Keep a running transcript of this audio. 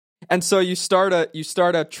And so you start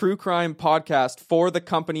a true crime podcast for the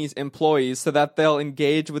company's employees so that they'll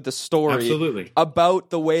engage with the story Absolutely. about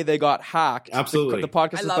the way they got hacked. Absolutely. The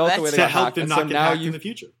podcast is love about it. the way they To got help hacked. them And not so get now hacked in the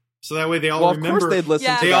future. So that way they all well, remember. of course they'd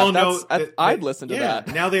listen to they that. all know. I'd listen to that.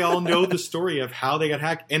 Now they all know the story of how they got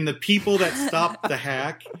hacked and the people that stopped the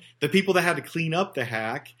hack, the people that had to clean up the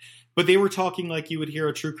hack. But they were talking like you would hear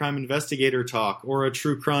a true crime investigator talk or a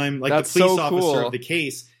true crime, like That's the police so officer cool. of the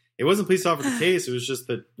case. It wasn't police officer of the case. It was just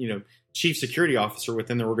the, chief security officer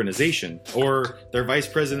within their organization or their vice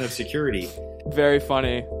president of security. Very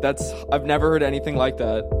funny. I've never heard anything like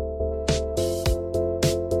that.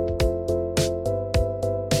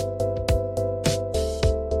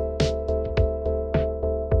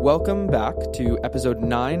 Welcome back to episode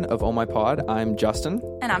 9 of Oh My Pod. I'm Justin.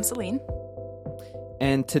 And I'm Celine.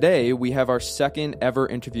 And today we have our second ever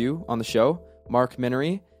interview on the show, Mark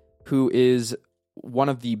Minnery, who is one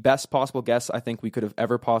of the best possible guests I think we could have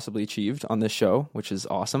ever possibly achieved on this show, which is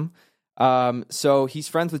awesome. So he's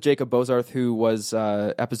friends with Jacob Bozarth, who was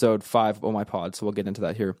episode 5 of Oh My Pod, so we'll get into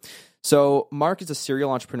that here. So Mark is a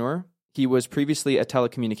serial entrepreneur. He was previously a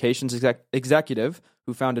telecommunications executive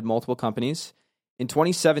who founded multiple companies. In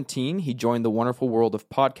 2017, he joined the wonderful world of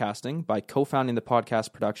podcasting by co-founding the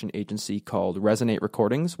podcast production agency called Resonate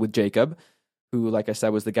Recordings with Jacob, who, like I said,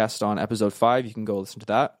 was the guest on episode 5. You can go listen to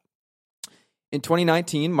that. In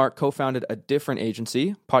 2019, Mark co-founded a different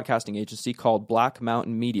podcasting agency called Black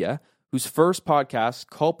Mountain Media, whose first podcast,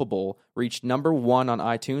 Culpable, reached number 1 on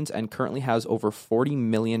iTunes and currently has over 40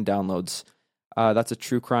 million downloads. That's a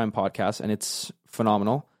true crime podcast, and it's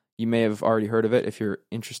phenomenal. You may have already heard of it if you're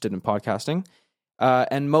interested in podcasting.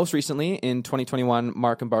 And most recently, in 2021,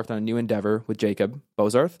 Mark embarked on a new endeavor with Jacob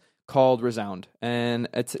Bozarth called Resound, and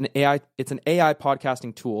it's an AI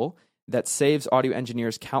podcasting tool that saves audio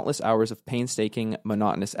engineers countless hours of painstaking,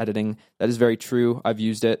 monotonous editing. That is very true. I've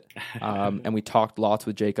used it, and we talked lots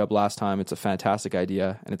with Jacob last time. It's a fantastic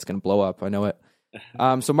idea, and it's going to blow up. I know it.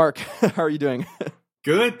 So, Mark, how are you doing?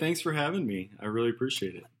 Good. Thanks for having me. I really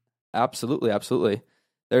appreciate it. Absolutely.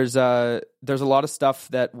 There's a lot of stuff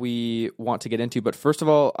that we want to get into, but first of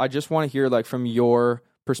all, I just want to hear, like, from your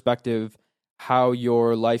perspective, how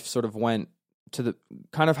your life sort of went to the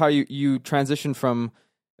kind of how you transitioned from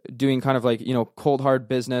doing kind of like, cold hard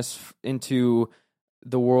business into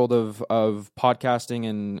the world of podcasting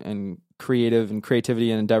and creativity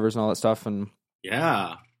and endeavors and all that stuff. And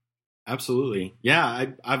yeah, absolutely. Yeah.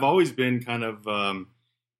 I've always been kind of,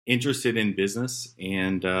 interested in business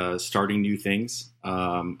and starting new things.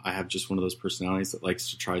 I have just one of those personalities that likes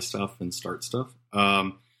to try stuff and start stuff.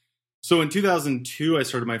 So in 2002, I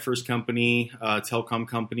started my first company, telecom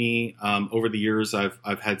company. Over the years,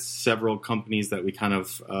 I've had several companies that we kind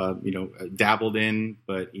of dabbled in,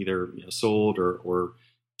 but either sold or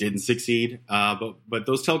didn't succeed. But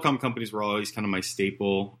those telecom companies were always kind of my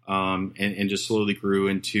staple, and just slowly grew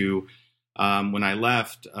into. When I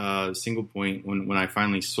left Single Point, when I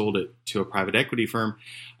finally sold it to a private equity firm,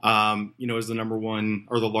 it was the number one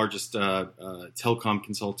or the largest telecom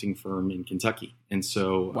consulting firm in Kentucky. And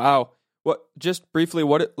so, wow, just for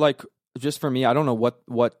me, I don't know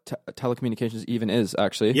what telecommunications even is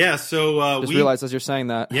actually. Yeah, so we realized as you're saying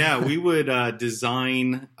that. Yeah, we would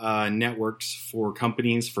design networks for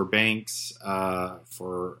companies, for banks,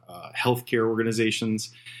 for healthcare organizations.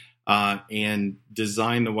 And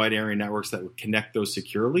design the wide area networks that would connect those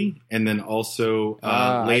securely. And then also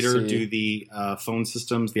later do the phone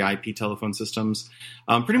systems, the IP telephone systems.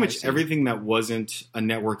 Pretty much everything that wasn't a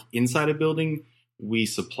network inside a building, we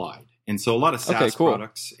supplied. And so a lot of SaaS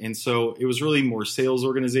products. And so it was really more sales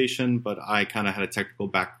organization, but I kind of had a technical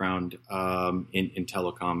background in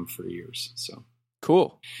telecom for years. So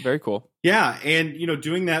cool. Very cool. Yeah. And,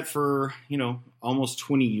 doing that for, almost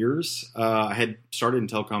 20 years. I had started in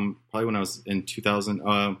telecom probably when I was in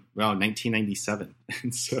 1997.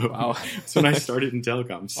 And so that's when I started in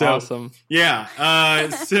telecom. So, awesome. Yeah.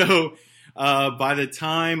 By the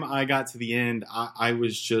time I got to the end, I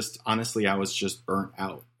was just burnt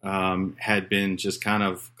out. Had been just kind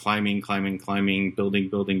of climbing, building,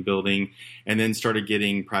 and then started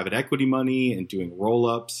getting private equity money and doing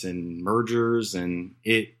roll-ups and mergers. And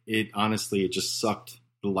it honestly just sucked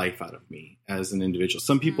the life out of me as an individual.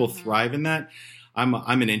 Some people thrive in that. I'm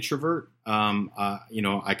an introvert.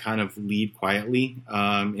 I kind of lead quietly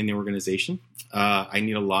in the organization. I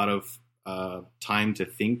need a lot of time to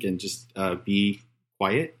think and just be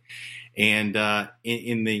quiet. And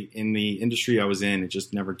in the industry I was in, it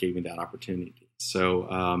just never gave me that opportunity. So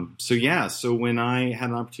when I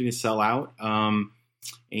had an opportunity to sell out,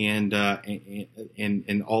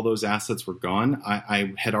 and all those assets were gone.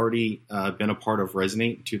 I had already been a part of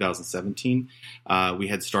Resonate in 2017. We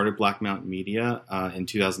had started Black Mountain Media in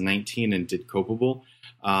 2019 and did Culpable.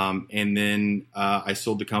 And then I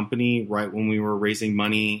sold the company right when we were raising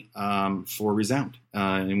money for Resound,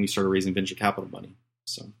 and we started raising venture capital money.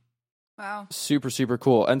 So, wow, super, super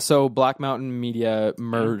cool. And so Black Mountain Media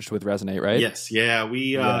merged with Resonate, right? Yes, yeah,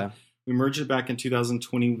 we merged it back in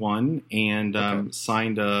 2021 and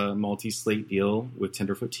signed a multi-slate deal with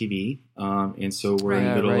Tenderfoot TV, and so we're in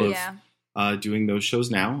the middle of doing those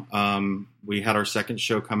shows now. We had our second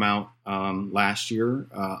show come out last year,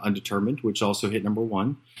 Undetermined, which also hit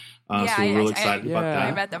 #1. So we're really excited about that.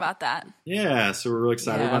 I read about that. Yeah, so we're really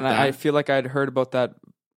excited about that. I feel like I'd heard about that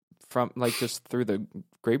from just through the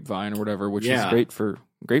grapevine or whatever, which is great for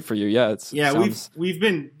you. Yeah, we've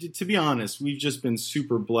been, to be honest, we've just been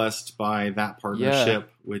super blessed by that partnership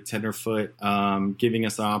with Tenderfoot, giving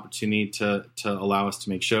us the opportunity to allow us to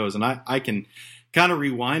make shows. And I can kind of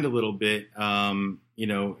rewind a little bit,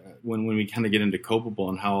 when we kind of get into Culpable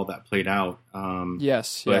and how all that played out.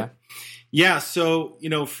 So,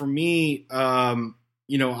 for me, I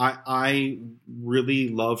really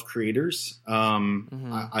love creators.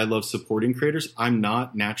 I love supporting creators. I'm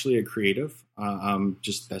not naturally a creative.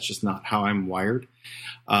 That's just not how I'm wired.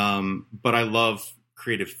 But I love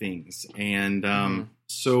creative things. And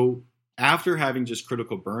so after having just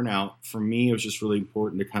critical burnout, for me, it was just really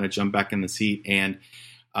important to kind of jump back in the seat and,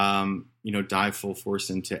 dive full force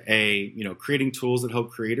into creating tools that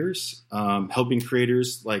help creators, helping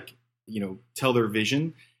creators tell their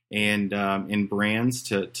vision and brands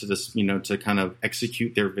to just, to kind of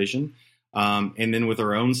execute their vision. And then with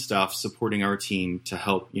our own stuff, supporting our team to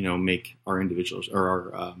help, make our individuals or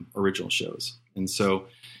our original shows. And so,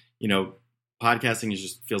 podcasting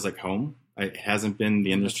just feels like home. It hasn't been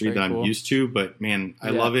the industry that I'm used to, but man,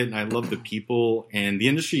 I love it. And I love the people, and the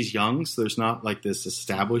industry is young. So there's not like this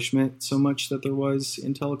establishment so much that there was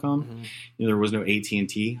in telecom. There was no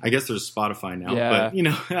AT&T. I guess there's Spotify now, but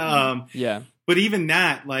but even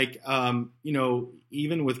that,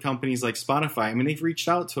 even with companies like Spotify, I mean, they've reached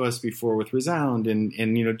out to us before with Resound and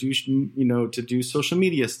to do social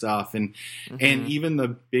media stuff, and even the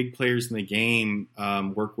big players in the game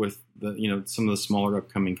work with the some of the smaller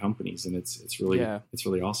upcoming companies, and it's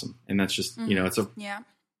really awesome, and that's just it's a kind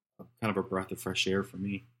of a breath of fresh air for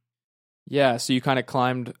me. Yeah, so you kind of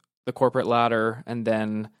climbed the corporate ladder, and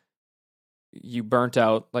then you burnt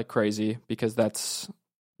out like crazy because that's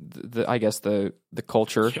I guess the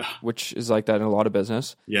culture, which is like that in a lot of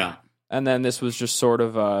business. Yeah. And then this was just sort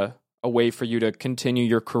of a way for you to continue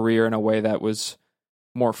your career in a way that was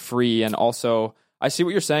more free. And also, I see what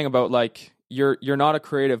you're saying about like you're not a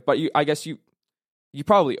creative, but I guess you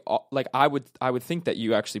probably like I would think that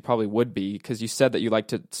you actually probably would be, because you said that you like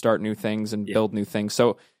to start new things and build new things.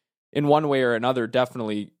 So in one way or another,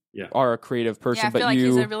 definitely are a creative person. Yeah, I feel like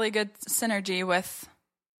he's a really good synergy with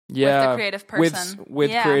the creative person.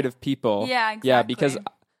 With creative people. Yeah, exactly. Yeah, because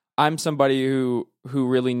I'm somebody who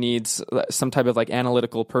really needs some type of like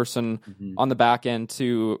analytical person on the back end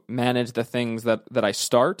to manage the things that I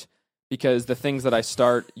start, because the things that I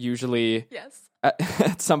start usually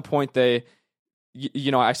at some point I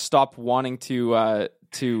stop wanting to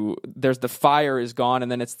there's the fire is gone,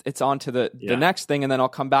 and then it's on to the next thing, and then I'll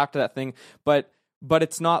come back to that thing. But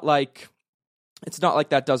it's not like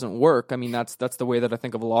that doesn't work. I mean, that's the way that I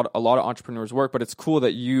think of a lot of entrepreneurs work. But it's cool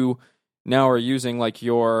that you now are using like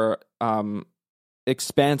your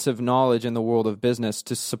expansive knowledge in the world of business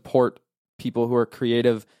to support people who are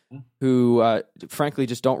creative, who frankly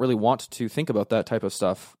just don't really want to think about that type of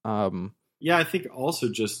stuff. I think also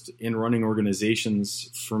just in running organizations,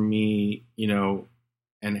 for me,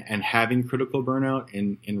 and having critical burnout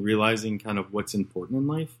and realizing kind of what's important in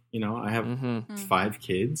life. I have 5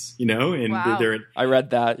 kids, and they're I read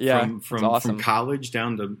that. Yeah. From college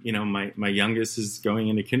down to, my youngest is going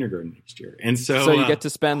into kindergarten next year. And so you get to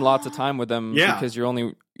spend lots of time with them because you're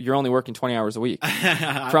only working 20 hours a week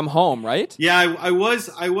from home, right? Yeah, I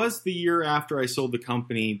was the year after I sold the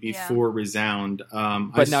company before Resound.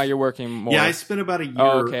 But now you're working more. Yeah, I spent about a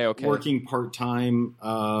year working part-time,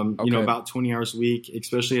 about 20 hours a week,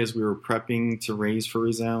 especially as we were prepping to raise for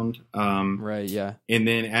Resound. Right, yeah. And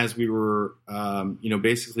then as we were,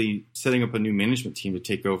 basically setting up a new management team to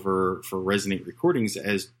take over for Resonate Recordings,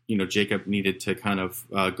 as, Jacob needed to kind of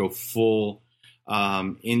go full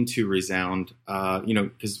into Resound,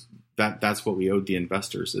 because that's what we owed the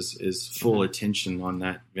investors is full attention on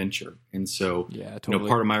that venture. And so,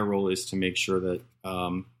 part of my role is to make sure that,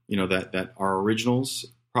 that our originals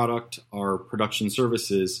product, our production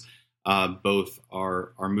services, both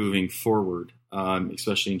are moving forward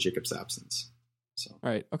especially in Jacob's absence. So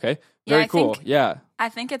right, okay, very cool. I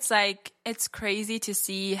think it's crazy to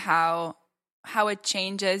see how it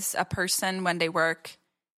changes a person when they work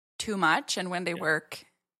too much and when they work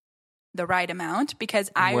the right amount,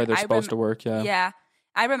 because where they're supposed to work.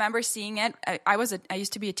 I remember seeing it. I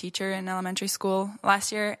used to be a teacher in elementary school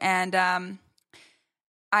last year, and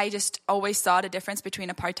I just always saw the difference between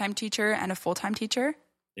a part-time teacher and a full-time teacher.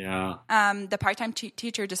 Yeah. The part-time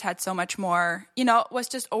teacher just had so much more, was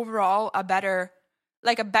just overall a better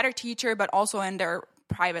teacher, but also in their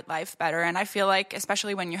private life better. And I feel like,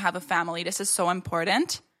 especially when you have a family, this is so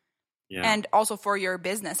important. Yeah. And also for your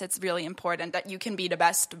business, it's really important that you can be the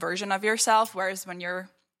best version of yourself. Whereas when you're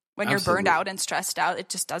burned out and stressed out, it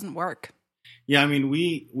just doesn't work. Yeah, I mean,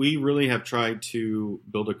 we really have tried to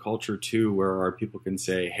build a culture too, where our people can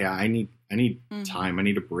say, "Hey, I need time. I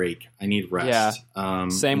need a break. I need rest." Yeah.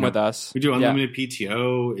 Same with us. We do unlimited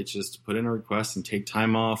PTO. It's just put in a request and take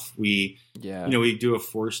time off. We do a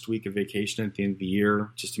forced week of vacation at the end of the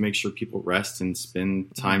year just to make sure people rest and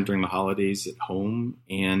spend time during the holidays at home.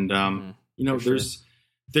 And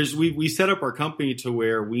we set up our company to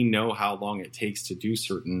where we know how long it takes to do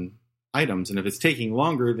certain items, and if it's taking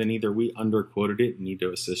longer, then either we underquoted it and need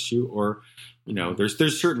to assist you, or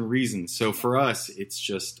there's certain reasons. So for us, it's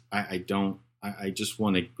just I just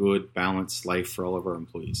want a good balanced life for all of our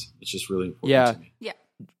employees. It's just really important to me. Yeah.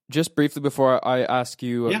 Just briefly before I ask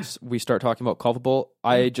you, we start talking about Culpable,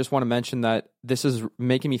 I just want to mention that this is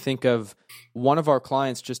making me think of one of our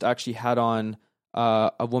clients just actually had on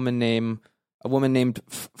a woman named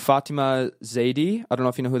Fatima Zaidi. I don't know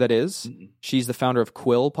if you know who that is. Mm-hmm. She's the founder of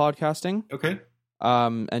Quill Podcasting. Okay.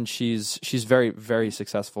 And she's very, very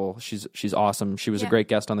successful. She's awesome. She was a great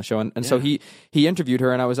guest on the show. And so he interviewed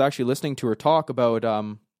her, and I was actually listening to her talk about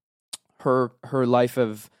her life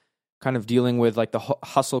of kind of dealing with like the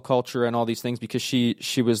hustle culture and all these things, because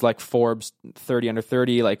she was like Forbes 30 under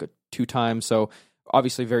 30 like 2 times. So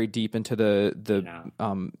obviously very deep into the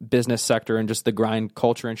business sector and just the grind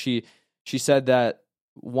culture. And she said that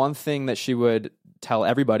one thing that she would tell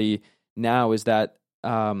everybody now is that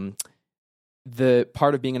the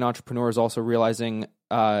part of being an entrepreneur is also realizing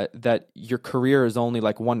that your career is only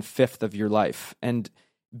like 1/5 of your life. And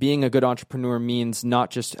being a good entrepreneur means not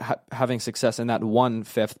just having success in that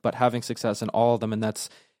 1/5, but having success in all of them. And that's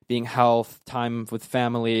being health, time with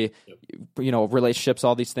family, relationships,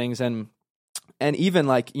 all these things. And even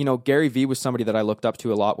like, Gary Vee was somebody that I looked up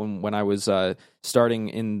to a lot when I was starting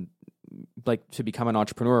in like to become an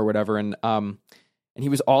entrepreneur or whatever. And he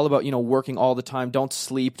was all about, working all the time, don't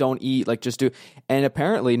sleep, don't eat, like just do. And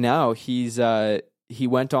apparently now he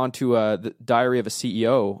went on to the Diary of a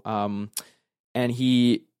CEO. And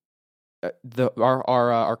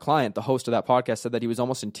our client, the host of that podcast, said that he was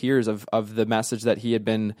almost in tears of the message that he had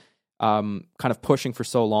been kind of pushing for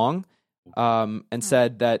so long, and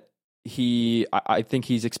said that I think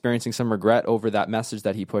he's experiencing some regret over that message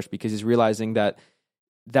that he pushed, because he's realizing that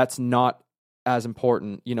that's not as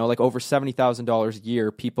important. Like over $70,000 a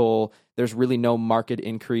year, there's really no market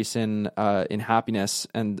increase in happiness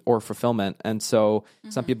or fulfillment. And so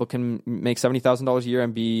some people can make $70,000 a year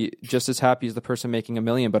and be just as happy as the person making $1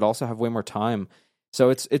 million, but also have way more time.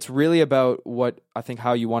 So it's really about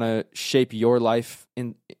how you want to shape your life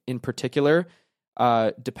in particular,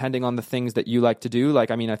 depending on the things that you like to do.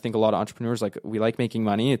 Like, I mean, I think a lot of entrepreneurs, like, we like making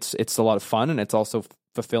money. It's a lot of fun, and it's also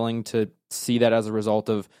fulfilling to see that as a result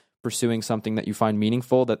of pursuing something that you find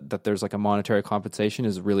meaningful, that there's like a monetary compensation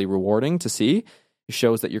is really rewarding to see. It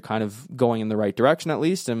shows that you're kind of going in the right direction at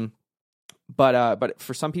least. But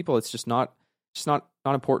for some people, it's just not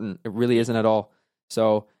important. It really isn't at all.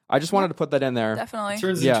 So I just wanted to put that in there. Definitely. It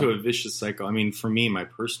turns into a vicious cycle. I mean, for me, my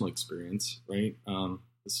personal experience, right?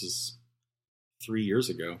 This is 3 years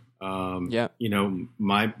ago. My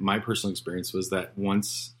personal experience was that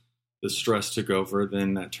once the stress took over,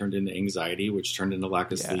 then that turned into anxiety, which turned into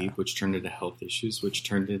lack of sleep, which turned into health issues, which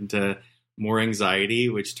turned into more anxiety,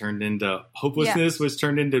 which turned into hopelessness, which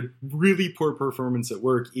turned into really poor performance at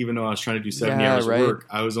work. Even though I was trying to do 70 hours of work,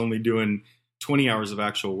 I was only doing 20 hours of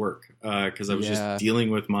actual work because I was just dealing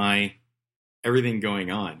with my everything going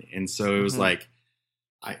on. And so it was like,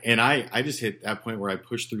 I just hit that point where I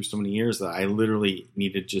pushed through so many years that I literally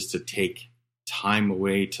needed just to take time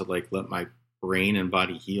away to like let my brain and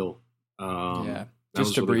body heal.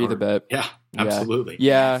 Just to breathe a bit. Yeah, absolutely.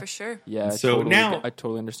 Yeah, for sure. Yeah. So I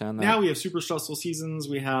totally understand that. Now we have super stressful seasons.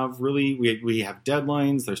 We have we have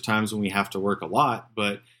deadlines. There's times when we have to work a lot,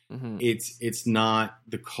 but it's not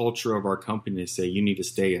the culture of our company to say you need to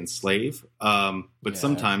stay enslaved. But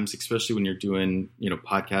sometimes, especially when you're doing,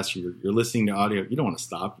 podcasts, or you're listening to audio, you don't want to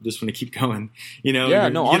stop. You just want to keep going.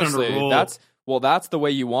 Honestly, Well, that's the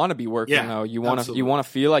way you want to be working, Yeah, though. You want absolutely. to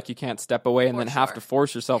feel like you can't step away and For then have sure. to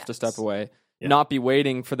force yourself to Yes. step away, Yeah. not be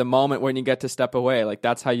waiting for the moment when you get to step away. Like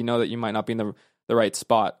that's how you know that you might not be in the right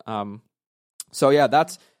spot. So yeah,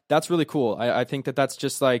 that's really cool. I think that's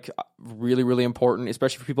just like really, really important,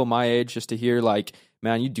 especially for people my age, just to hear like,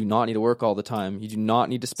 man, you do not need to work all the time. You do not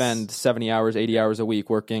need to spend 70 hours, 80 hours a week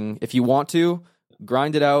working. If you want to,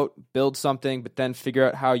 grind it out, build something, but then figure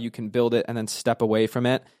out how you can build it and then step away from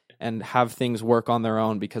it and have things work on their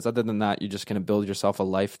own, because other than that, you're just going to build yourself a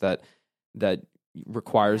life that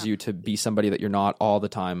requires you to be somebody that you're not all the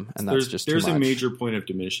time, and that's just too much. There's a major point of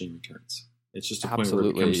diminishing returns. It's just a point where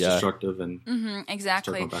it becomes destructive and exactly. start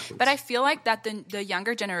going backwards. But I feel like that the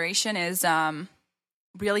younger generation is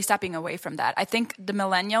really stepping away from that. I think the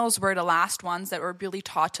millennials were the last ones that were really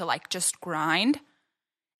taught to like just grind,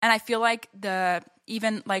 and I feel like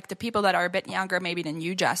even like the people that are a bit younger maybe than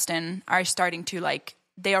you, Justin, are starting to like,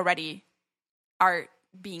 they already are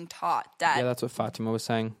being taught that. Yeah, that's what Fatima was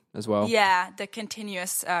saying as well. Yeah, the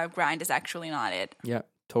continuous grind is actually not it. Yeah,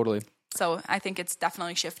 totally. So I think it's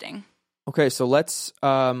definitely shifting. Okay, so let's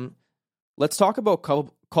talk about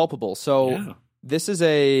Culpable. So this is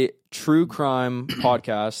a true crime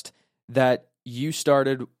podcast that you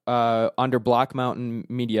started under Black Mountain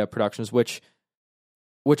Media Productions, which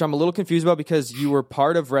I'm a little confused about because you were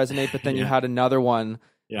part of Resonate, but then you had another one.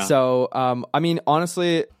 Yeah. So, I mean,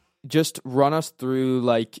 honestly, just run us through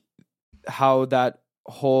like how that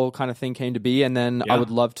whole kind of thing came to be, and then I would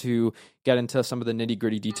love to get into some of the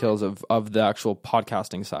nitty-gritty details of the actual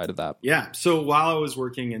podcasting side of that. Yeah. So while I was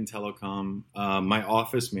working in telecom, my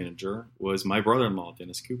office manager was my brother-in-law,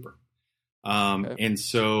 Dennis Cooper. And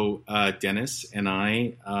so Dennis and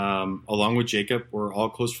I, along with Jacob, were all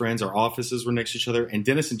close friends. Our offices were next to each other, and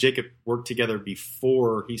Dennis and Jacob worked together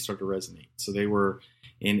before he started Resonate. So they were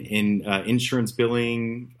in insurance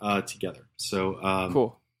billing together. So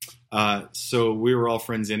cool. So we were all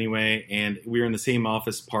friends anyway, and we were in the same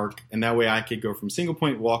office park, and that way I could go from Single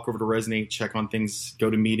Point, walk over to Resonate, check on things, go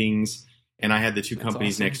to meetings, and I had the two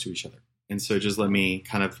companies next to each other. And so just let me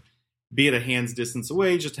kind of be at a hand's distance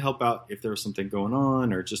away just to help out if there was something going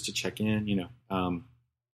on or just to check in, and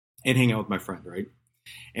hang out with my friend, right?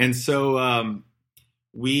 And so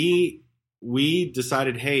we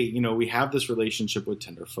decided, hey, we have this relationship with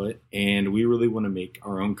Tenderfoot and we really want to make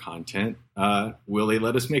our own content. Will they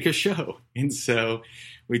let us make a show? And so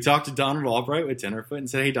we talked to Donald Albright with Tenderfoot and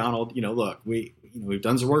said, hey, Donald, look, we've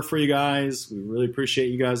done some work for you guys. We really appreciate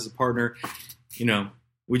you guys as a partner.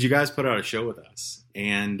 Would you guys put out a show with us?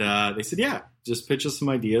 And they said, yeah, just pitch us some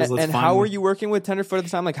ideas. And how were you working with Tenderfoot at the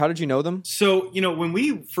time? Like, how did you know them? So, when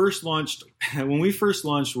we first launched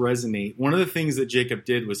Resonate, one of the things that Jacob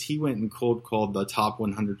did was he went and cold called the top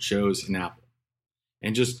 100 shows in Apple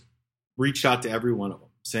and just reached out to every one of them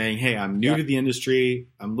saying, hey, I'm new to the industry.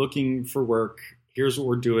 I'm looking for work. Here's what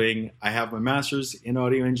we're doing. I have my master's in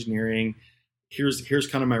audio engineering. Here's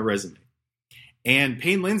kind of my resume. And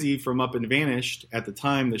Payne Lindsay from Up and Vanished, at the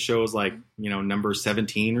time, the show was like, number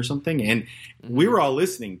 17 or something. And we were all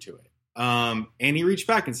listening to it. And he reached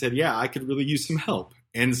back and said, yeah, I could really use some help.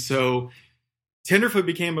 And so Tenderfoot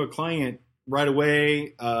became a client right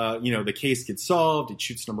away. The case gets solved. It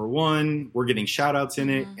shoots number 1. We're getting shout outs in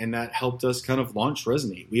it. And that helped us kind of launch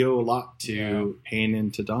Resonate. We owe a lot to Payne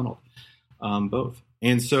and to Donald, both.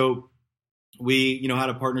 And so we, had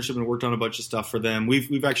a partnership and worked on a bunch of stuff for them.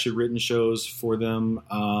 We've actually written shows for them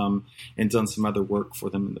and done some other work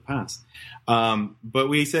for them in the past. But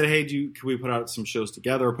we said, hey, can we put out some shows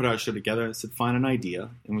together or put out a show together? And I said, find an idea.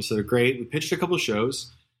 And we said, great. We pitched a couple of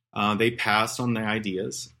shows. They passed on the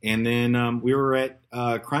ideas. And then we were at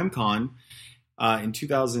CrimeCon in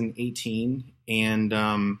 2018. And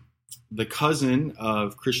the cousin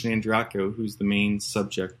of Christian Andriaco, who's the main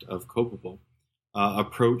subject of Culpable,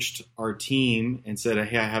 approached our team and said,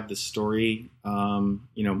 hey, I have this story.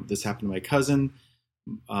 This happened to my cousin.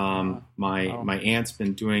 My aunt's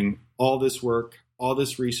been doing all this work, all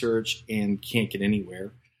this research, and can't get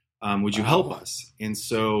anywhere. Would you help us? And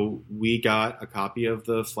so we got a copy of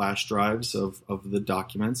the flash drives of the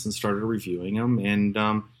documents and started reviewing them. And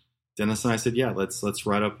Dennis and I said, yeah, let's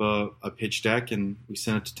write up a pitch deck. And we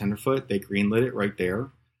sent it to Tenderfoot. They greenlit it right there.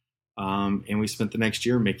 And we spent the next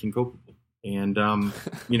year making Culpable. And,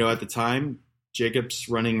 at the time, Jacob's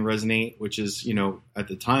running Resonate, which is, at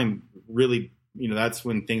the time, really, that's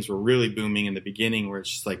when things were really booming in the beginning, where it's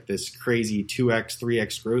just like this crazy 2x,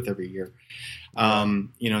 3x growth every year,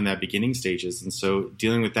 in that beginning stages. And so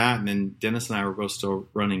dealing with that, and then Dennis and I were both still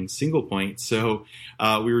running Single Point. So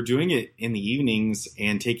we were doing it in the evenings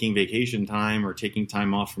and taking vacation time or taking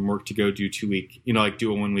time off from work to go do 2 week,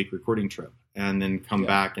 do a 1 week recording trip. and then come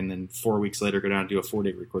back, and then 4 weeks later go down and do a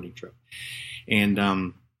 4-day recording trip. And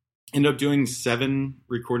ended up doing 7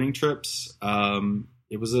 recording trips.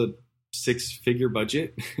 It was a 6-figure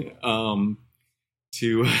budget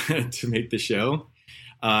to make the show.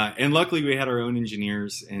 And luckily we had our own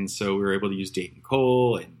engineers, and so we were able to use Dayton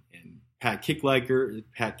Cole and Pat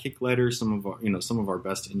Kickletter, some of our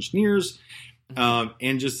best engineers,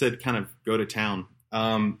 and just said kind of go to town.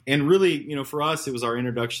 And really, for us, it was our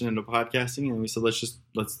introduction into podcasting, and we said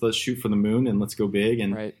let's shoot for the moon and let's go big.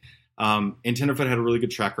 And Right. And Tenderfoot had a really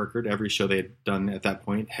good track record. Every show they had done at that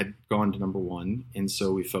point had gone to number 1, and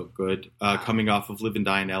so we felt good coming off of Live and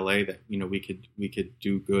Die in LA that we could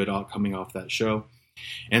do good coming off that show.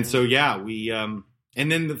 And so we and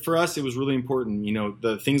then for us it was really important.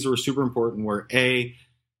 The things that were super important were we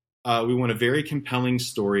want a very compelling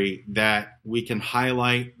story that we can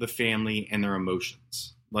highlight the family and their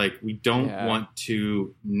emotions. Like, we don't want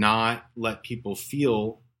to not let people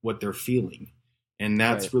feel what they're feeling. And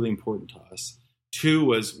that's really important to us. 2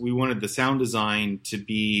 was we wanted the sound design to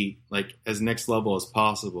be like as next level as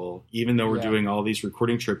possible, even though we're doing all these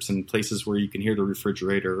recording trips in places where you can hear the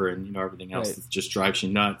refrigerator and everything else that just drives you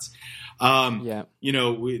nuts.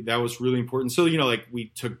 That was really important. So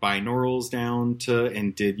we took binaurals down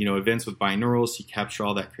and did events with binaurals to capture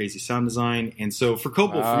all that crazy sound design. And so for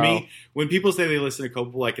Culpable, for me, when people say they listen to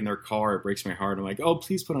Culpable like in their car, it breaks my heart. I'm like, oh,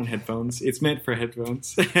 please put on headphones. It's meant for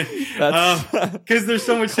headphones because there's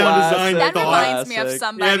so much sound design. That reminds me of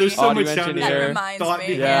somebody. Yeah, there's so Audio much sound engineer. That design. reminds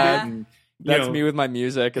me. Yeah. And, That's me with my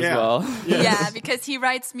music as well. Yeah, because he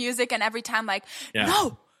writes music, and every time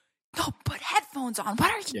no, put headphones on.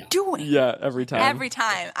 What are you doing? Yeah, every time. Every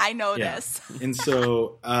time. I know this. And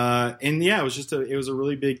so, it was a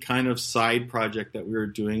really big kind of side project that we were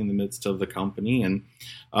doing in the midst of the company. And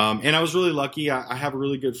I was really lucky. I have a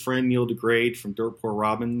really good friend, Neil DeGrade from Dirt Poor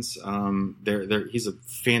Robins. He's a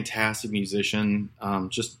fantastic musician,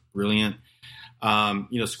 just brilliant.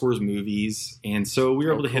 Scores movies. And so we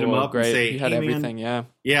were able to hit him up and say, he had everything, man,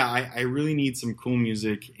 I really need some cool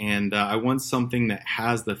music, and I want something that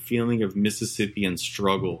has the feeling of Mississippi and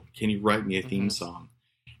struggle. Can you write me a theme song?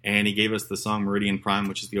 And he gave us the song Meridian Prime,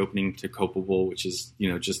 which is the opening to Culpable, which is,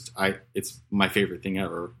 it's my favorite thing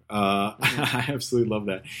ever. I absolutely love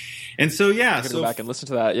that. And so, Go back and listen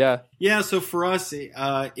to that. Yeah. Yeah. So for us, it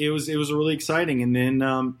was really exciting. And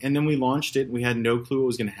then we launched it. We had no clue what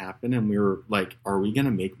was going to happen. And we were like, are we going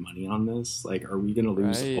to make money on this? Like, are we going to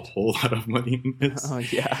lose a whole lot of money on this? Oh,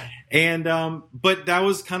 yeah. And, but that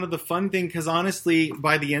was kind of the fun thing, because honestly,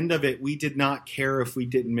 by the end of it, we did not care if we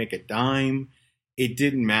didn't make a dime. It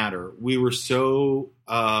didn't matter. We were so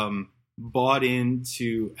bought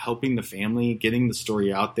into helping the family, getting the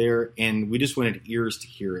story out there, and we just wanted ears to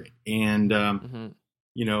hear it. And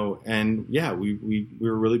we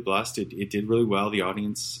were really blessed. It did really well. The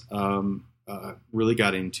audience really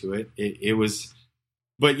got into it. It was,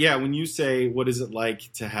 but yeah, when you say what is it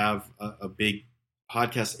like to have a big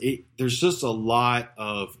podcast, there's just a lot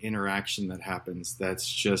of interaction that happens that's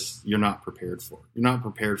just you're not prepared for. You're not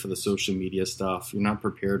prepared for the social media stuff. You're not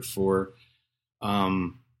prepared for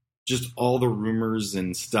just all the rumors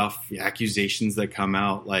and stuff, the accusations that come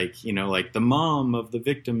out, like the mom of the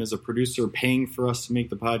victim is a producer paying for us to make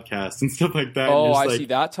the podcast and stuff like that. Oh, I see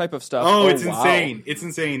that type of stuff. Oh, it's insane. It's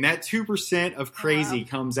insane. That 2% of crazy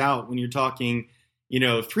comes out when you're talking,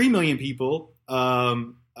 3 million people.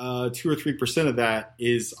 2 or 3% of that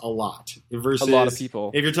is a lot versus a lot of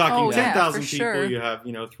people. If you're talking 10,000 people, sure. you have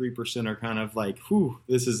 3% are kind of like, whew,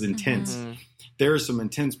 this is intense. There are some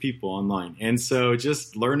intense people online, and so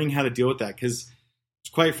just learning how to deal with that, because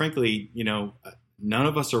quite frankly, none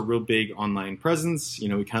of us are real big online presence.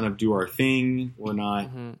 We kind of do our thing. We're not,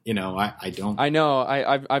 I don't. I know.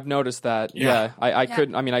 I've noticed that. Yeah. I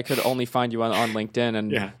could only find you on LinkedIn,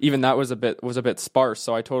 and even that was a bit sparse.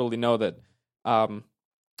 So I totally know that.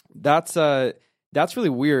 That's really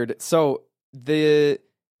weird. So the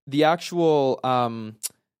actual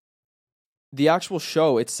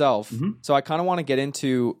show itself. So I kind of want to get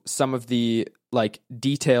into some of the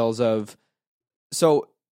details of. So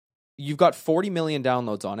you've got 40 million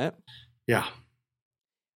downloads on it. Yeah.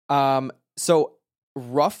 So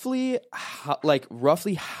roughly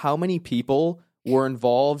how many people were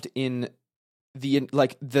involved in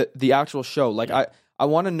the actual show? I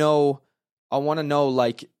want to know.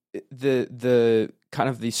 The kind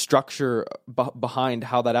of the structure behind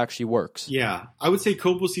how that actually works. Yeah, I would say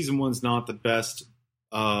Culpable season 1 is not the best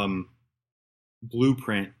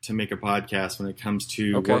blueprint to make a podcast when it comes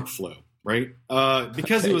to workflow, right?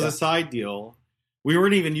 Because it was a side deal. we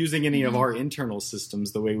weren't even using any of our internal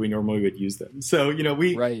systems the way we normally would use them. So,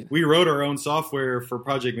 we wrote our own software for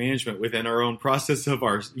project management within our own process of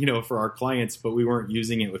our, for our clients, but we weren't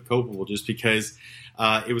using it with Culpable just because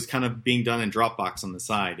it was kind of being done in Dropbox on the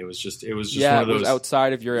side. It was just one of those it was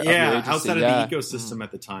outside of your agency. Outside of the ecosystem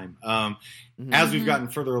at the time. As we've gotten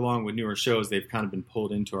further along with newer shows, they've kind of been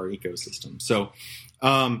pulled into our ecosystem. So,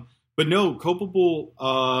 but no, Culpable,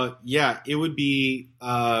 it would be,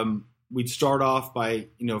 we'd start off by,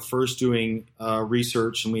 first doing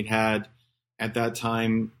research, and we'd had at that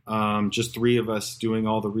time just 3 of us doing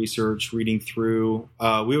all the research, reading through.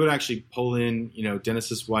 We would actually pull in,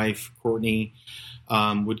 Dennis's wife, Courtney,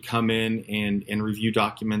 would come in and review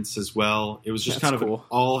documents as well. It was just kind of an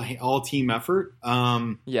all team effort.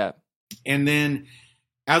 And then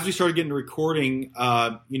as we started getting to recording,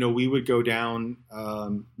 we would go down,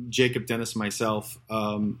 Jacob, Dennis, myself,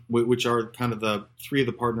 which are kind of the 3 of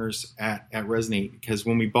the partners at Resonate, because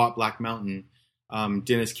when we bought Black Mountain,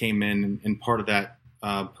 Dennis came in, and part of that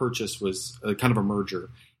purchase was kind of a merger.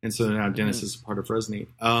 And so now Dennis is part of Resonate.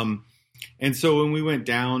 And so when we went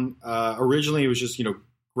down, originally it was just,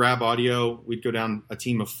 grab audio. We'd go down a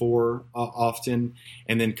team of 4 often,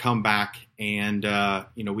 and then come back and,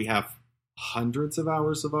 we have hundreds of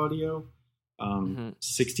hours of audio,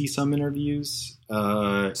 60 some interviews,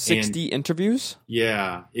 60 interviews.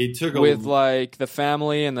 Yeah. It took with like the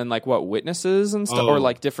family, and then like what, witnesses and stuff, or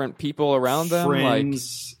like different people around them,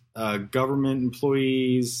 friends, government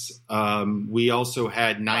employees. We also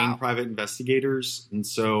had 9 private investigators. And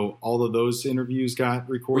so all of those interviews got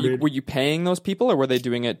recorded. Were you paying those people, or were they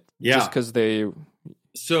doing it just because they...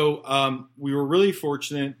 So we were really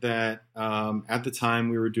fortunate that at the time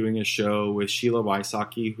we were doing a show with Sheila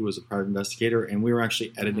Wysocki, who was a private investigator, and we were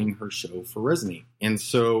actually editing her show for Resonate. And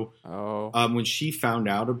so when she found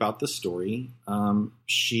out about the story,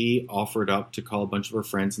 she offered up to call a bunch of her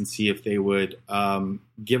friends and see if they would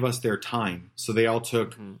give us their time. So they all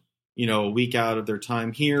took, a week out of their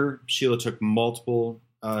time here. Sheila took multiple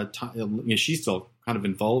time. She's still kind of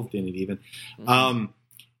involved in it even.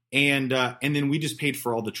 And then we just paid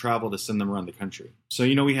for all the travel to send them around the country. So,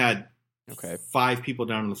 we had 5 people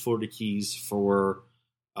down in the Florida Keys for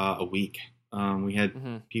a week. We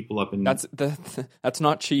had people up in... That's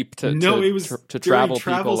not cheap to travel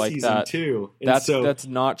people like that. Too. That's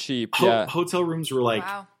not cheap. Hotel rooms were like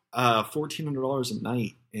 $1,400 a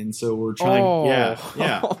night. And so we're trying...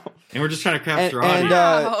 And we're just trying to craft our audience.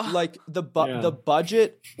 And like the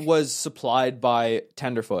budget was supplied by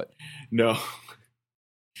Tenderfoot.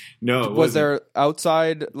 No, was there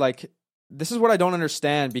outside, like, this is what I don't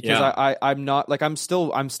understand, because I'm not, like, I'm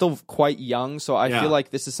still quite young, so I feel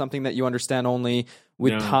like this is something that you understand only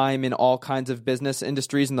with time in all kinds of business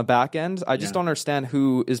industries in the back end. I just don't understand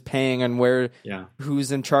who is paying and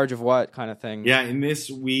who's in charge of what kind of thing. Yeah, in this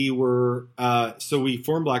we were so we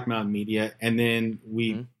formed Black Mountain Media, and then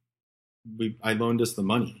I loaned us the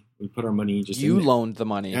money. We put our money loaned the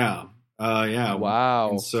money. Yeah.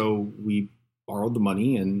 Wow. And so we borrowed the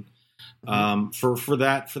money and for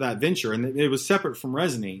that venture, and it was separate from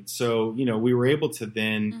Resonate. So we were able to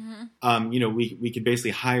then we could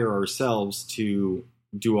basically hire ourselves to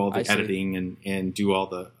do all the editing and do all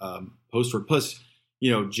the post work. Plus,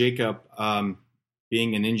 Jacob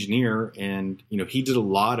being an engineer, and he did a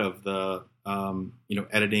lot of the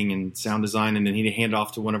editing and sound design, and then he'd hand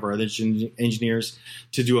off to one of our other engineers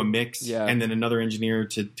to do a mix, and then another engineer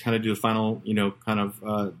to kind of do the final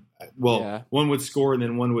one would score, and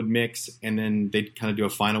then one would mix, and then they'd kind of do a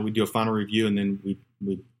final. We'd do a final review, and then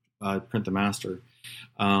we'd print the master.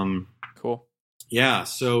 Cool. Yeah.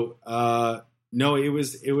 So no, it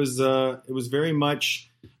was very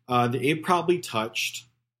much. It probably touched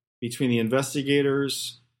between the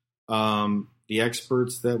investigators, the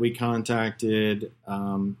experts that we contacted,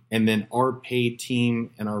 and then our paid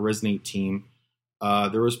team and our Resonate team.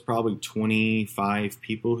 There was probably 25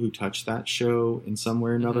 people who touched that show in some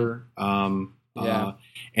way or another. And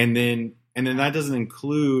then that doesn't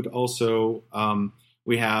include also,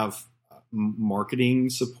 we have marketing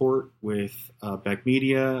support with Beck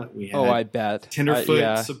Media. We had I bet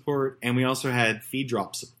Tenderfoot support, and we also had feed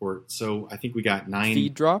drop support. So I think we got 9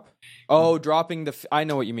 feed drop. Oh, dropping the. I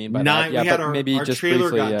know what you mean by 9. that. Yeah, but maybe our just trailer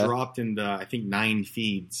briefly, got dropped into I think 9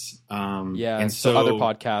 feeds. And so other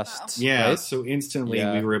podcasts. Yeah, right? so instantly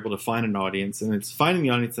we were able to find an audience, and it's finding the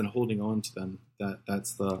audience and holding on to them.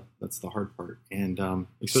 That's the hard part, and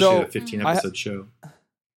especially a 15 episode show.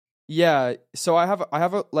 Yeah, so I have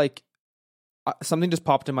a like. Something just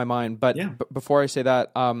popped in my mind, but before I say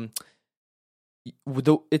that,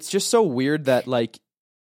 it's just so weird that, like,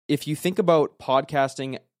 if you think about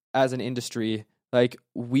podcasting as an industry, like,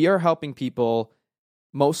 we are helping people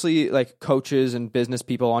mostly like coaches and business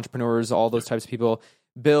people, entrepreneurs, all those types of people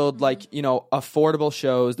build like, you know, affordable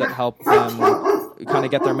shows that help them kind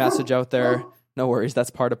of get their message out there. No worries, that's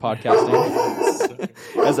part of podcasting,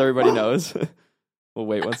 as everybody knows. We'll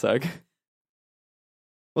wait one sec.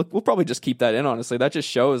 We'll probably just keep that in, honestly. That just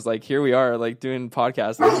shows, like, here we are, like, doing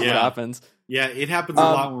podcasts. This is what happens. Yeah, it happens a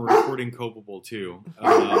lot when we're recording Culpable, too.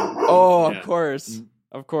 Of course.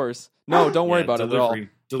 Of course. No, don't worry about it at all.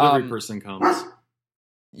 Delivery person comes.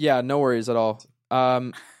 Yeah, no worries at all.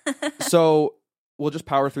 So we'll just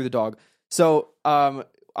power through the dog. So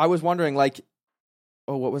I was wondering, like,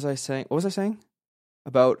 what was I saying? What was I saying?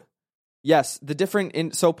 About... Yes,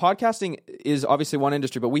 so podcasting is obviously one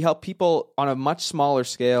industry, but we help people on a much smaller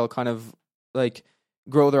scale kind of like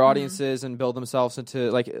grow their audiences and build themselves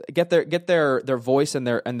into like get their voice and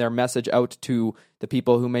their message out to the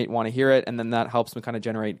people who may want to hear it, and then that helps them kind of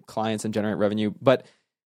generate clients and generate revenue. But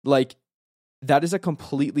like that is a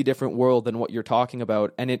completely different world than what you're talking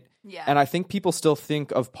about, and and I think people still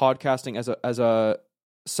think of podcasting as a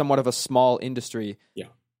somewhat of a small industry. Yeah.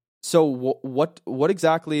 So what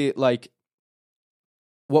exactly, like,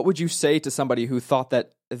 what would you say to somebody who thought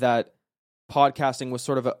that podcasting was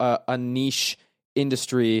sort of a niche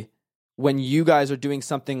industry when you guys are doing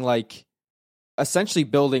something like essentially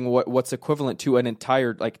building what's equivalent to an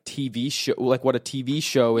entire like TV show, like what a TV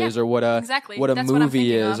show is, or what a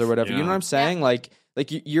movie is, or whatever. You know what I'm saying? Yeah. Like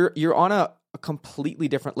you're on a completely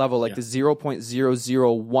different level. Like the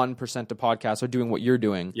 0.001% of podcasts are doing what you're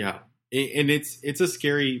doing. Yeah. And it's a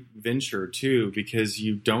scary venture too, because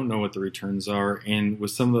you don't know what the returns are. And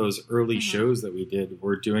with some of those early shows that we did,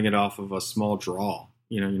 we're doing it off of a small draw.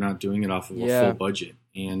 You know, you're not doing it off of a full budget.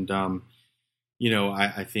 And you know,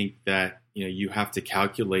 I think that, you know, you have to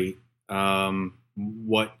calculate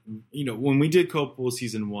what, you know, when we did Culpable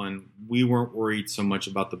season 1, we weren't worried so much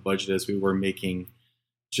about the budget as we were making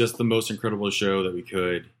just the most incredible show that we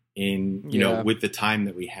could in, you know, with the time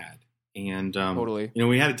that we had. And totally. You know,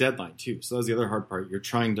 we had a dedeline too, so that was the other hard part. You're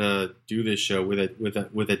trying to do this show with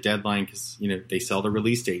a deadline because, you know, they sell the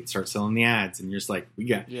release date, start selling the ads, and you're just like, we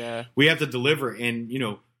have to deliver. And you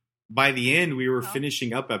know, by the end, we were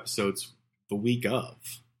finishing up episodes the week of.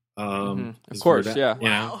 Of course, you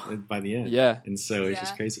know, by the end, and so it's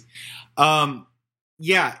just crazy.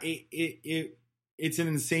 It's an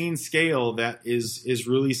insane scale that is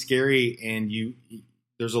really scary, and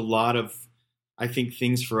there's a lot of, I think,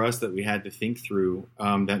 things for us that we had to think through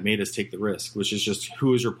that made us take the risk, which is just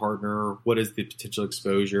who is your partner? What is the potential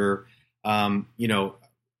exposure? You know,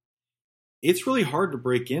 it's really hard to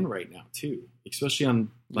break in right now too, especially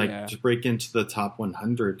on to break into the top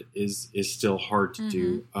 100 is still hard to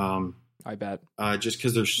do. I bet. Just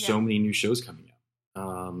because there's so many new shows coming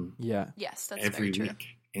out. Yes, that's every very true. week.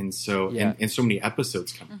 And so, and so many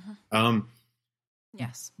episodes coming.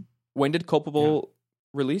 Yes. When did Culpable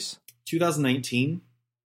release? 2019,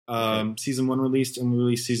 season 1 released, and we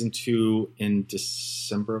released season 2 in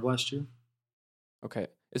December of last year. Okay.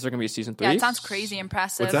 Is there going to be a season 3? Yeah, it sounds crazy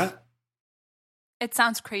impressive. What's that? It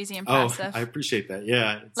sounds crazy impressive. Oh, I appreciate that.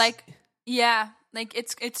 Yeah.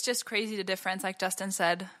 It's just crazy the difference, like Justin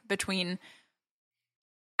said, between,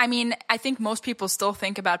 I mean, I think most people still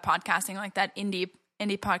think about podcasting like that indie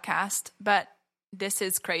podcast, but this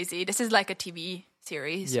is crazy. This is like a TV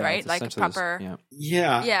series, right? Like a proper.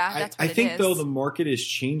 That's I think though the market is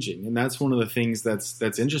changing, and that's one of the things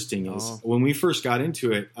that's interesting is when we first got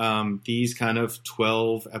into it, these kind of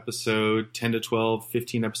 12 episode, 10 to 12,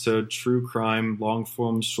 15 episode true crime long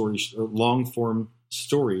form stories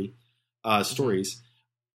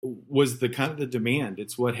was the kind of the demand.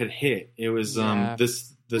 It's what had hit. It was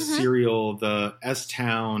the serial, the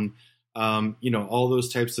S-Town. You know, all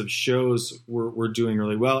those types of shows were doing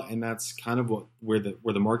really well, and that's kind of where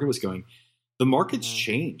the market was going. The market's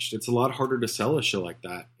changed. It's a lot harder to sell a show like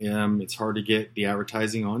that. It's hard to get the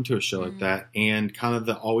advertising onto a show like that, and kind of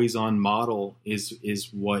the always on model is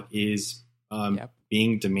what is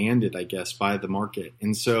being demanded, I guess, by the market.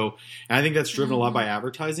 And so I think that's driven a lot by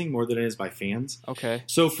advertising more than it is by fans. Okay.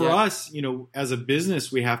 So for us, you know, as a business,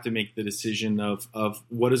 we have to make the decision of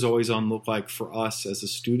what does always on look like for us as a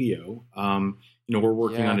studio. You know, we're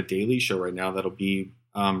working on a daily show right now that'll be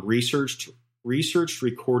researched,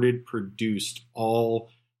 recorded, produced all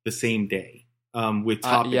the same day with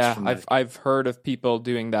topics from I've heard of people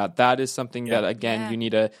doing that. That is something that, again, you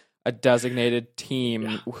need a designated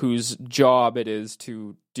team whose job it is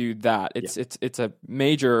to do that. It's a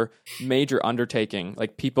major undertaking.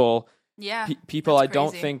 Like people I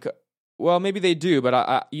don't think, well, maybe they do, but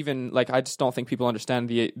I even like I just don't think people understand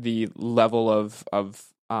the level of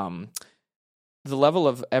the level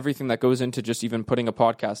of everything that goes into just even putting a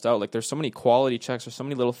podcast out. Like there's so many quality checks, there's so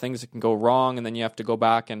many little things that can go wrong, and then you have to go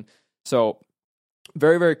back. And so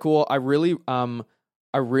very, very cool. I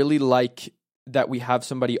really like that we have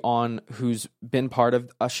somebody on who's been part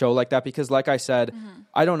of a show like that, because like I said,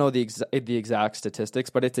 I don't know the exact statistics,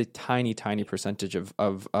 but it's a tiny percentage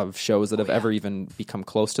of shows that have ever even become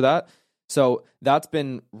close to that. So that's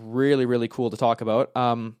been really, really cool to talk about.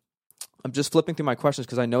 I'm just flipping through my questions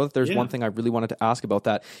because I know that there's one thing I really wanted to ask about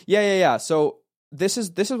that. Yeah. So this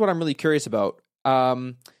is what I'm really curious about.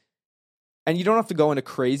 And you don't have to go into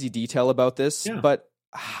crazy detail about this, but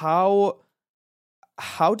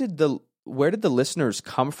where did the listeners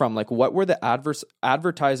come from? Like, what were the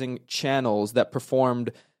advertising channels that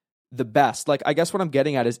performed the best? Like, I guess what I'm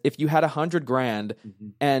getting at is if you had $100,000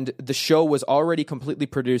 and the show was already completely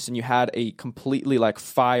produced and you had a completely like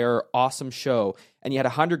fire, awesome show, and you had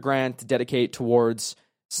 $100,000 to dedicate towards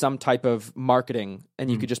some type of marketing and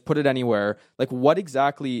you could just put it anywhere, like what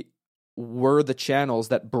exactly were the channels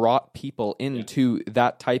that brought people into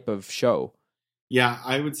that type of show? Yeah,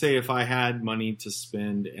 I would say if I had money to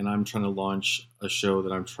spend and I'm trying to launch a show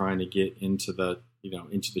that I'm trying to get into the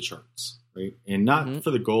charts, right? And not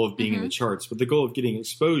for the goal of being in the charts, but the goal of getting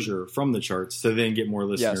exposure from the charts to then get more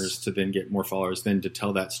listeners, to then get more followers, then to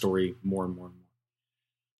tell that story more and more and more.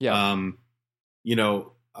 Yeah.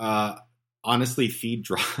 Honestly, feed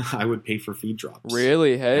drop. I would pay for feed drops.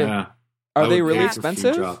 Really? Hey. Yeah. Are they really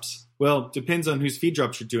expensive? Feed drops. Well, depends on whose feed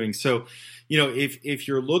drops you're doing. So, if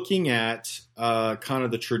you're looking at kind of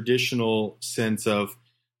the traditional sense of,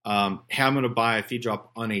 hey, I'm going to buy a feed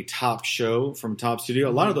drop on a top show from top studio,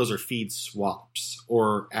 a lot of those are feed swaps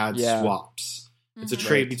or ad swaps. It's a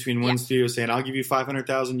trade between one studio saying, I'll give you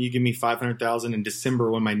 $500,000, you give me $500,000 in December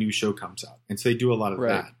when my new show comes out. And so they do a lot of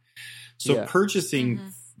that. So purchasing,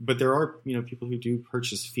 but there are, people who do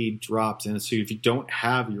purchase feed drops. And so if you don't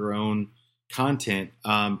have your own content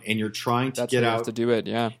and you're trying to get out, have to do it.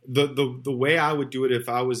 Yeah. The way I would do it if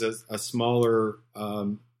I was a smaller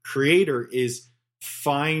creator is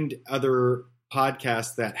find other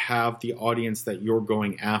podcasts that have the audience that you're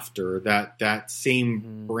going after, that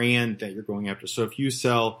same brand that you're going after. So if you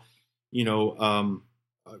sell,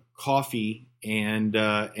 coffee and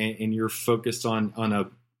you're focused on a,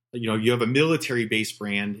 you have a military based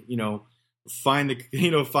brand, find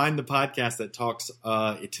the podcast that talks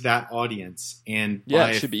to that audience and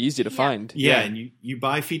it should be easy to find. And you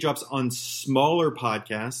buy feed drops on smaller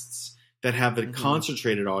podcasts that have a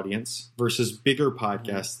concentrated audience versus bigger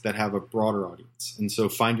podcasts that have a broader audience. And so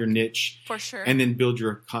find your niche for sure, and then build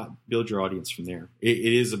your audience from there. It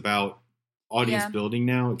is about audience building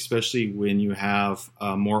now, especially when you have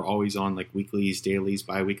more always on, like weeklies, dailies,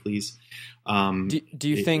 bi-weeklies. Do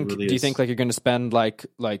you think like you're going to spend like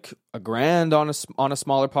 $1,000 on a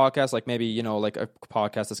smaller podcast, like maybe like a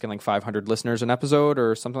podcast that's getting like 500 listeners an episode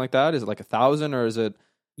or something like that? Is it like 1,000 or is it?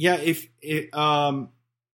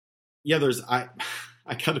 Yeah, there's I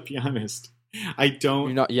gotta be honest. I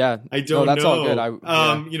don't. I don't. That's know. all good.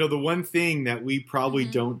 The one thing that we probably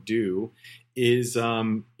don't do is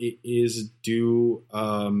do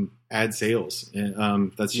ad sales.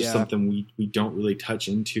 That's just something we don't really touch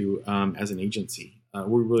into as an agency.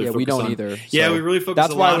 We really focus we don't on, either. Yeah, so we really focus.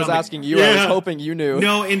 That's why I was asking you. I was hoping you knew.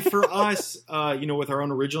 No, and for us, with our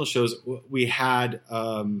own original shows, we had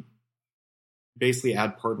basically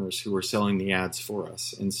ad partners who were selling the ads for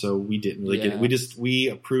us, and so we didn't really get it. We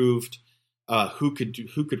approved who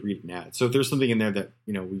could read an ad. So if there's something in there that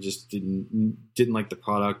we just didn't like the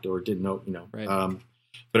product or didn't know,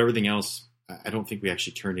 but everything else, I don't think we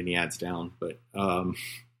actually turned any ads down. But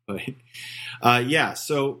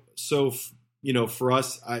So for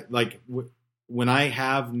us, when I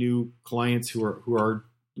have new clients who are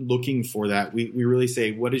looking for that, we really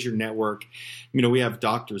say, what is your network? We have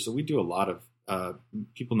doctors, so we do a lot of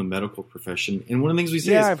people in the medical profession. And one of the things we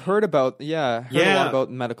say is, I've heard a lot about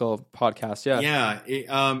medical podcasts.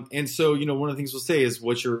 And so, one of the things we'll say is,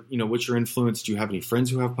 what's your influence? Do you have any friends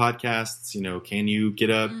who have podcasts? Can you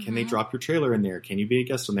can they drop your trailer in there? Can you be a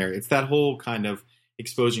guest on there? It's that whole kind of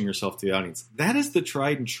exposing yourself to the audience. That is the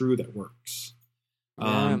tried and true that works.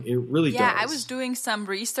 It really does. Yeah, I was doing some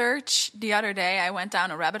research the other day. I went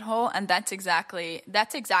down a rabbit hole, and that's exactly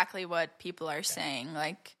what people are saying.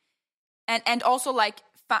 Like, and also like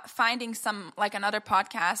finding some like another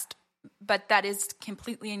podcast, but that is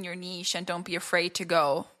completely in your niche, and don't be afraid to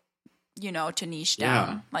go, to niche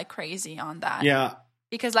down like crazy on that. Yeah.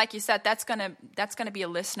 Because like you said, that's gonna be a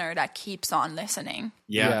listener that keeps on listening.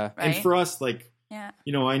 Yeah. Right? And for us,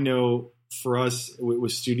 I know for us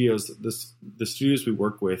with studios, the studios we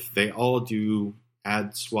work with, they all do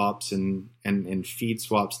ad swaps and feed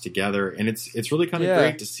swaps together. And it's really kind of Yeah.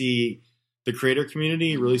 great to see the creator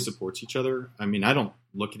community really supports each other. I mean, I don't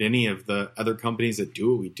look at any of the other companies that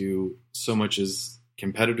do what we do so much as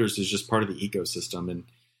competitors is just part of the ecosystem. And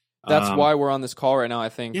That's why we're on this call right now, I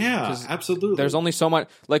think. yeah, 'cause absolutely. There's only so much,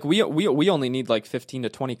 like we only need like 15 to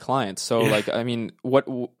 20 clients. So like, I mean,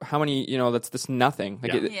 how many, that's nothing.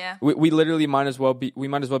 Like Yeah. we literally might as well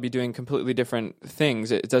be doing completely different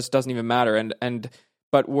things. It just doesn't even matter.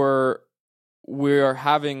 But we're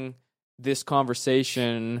having this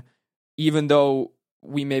conversation, even though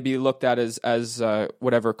we may be looked at as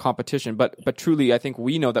whatever competition, but truly, I think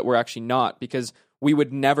we know that we're actually not, because we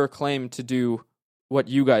would never claim to do what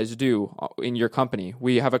you guys do in your company.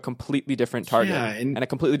 We have a completely different target and a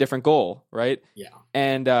completely different goal, right? Yeah.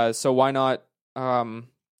 And so why not?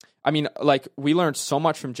 I mean, like, we learned so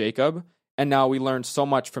much from Jacob, and now we learned so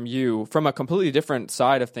much from you, from a completely different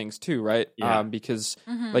side of things too, right? Yeah. Because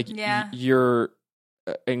Yeah. you're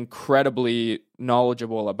incredibly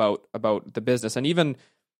knowledgeable about the business, and even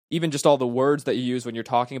just all the words that you use when you're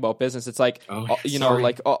talking about business. It's like, sorry.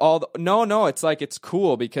 like no, it's like, it's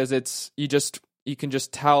cool because you can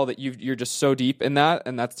just tell that you're just so deep in that,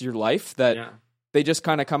 and that's your life, that they just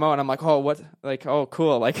kind of come out, and I'm like, oh, what? Like, oh,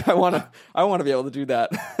 cool. Like, I want to be able to do that.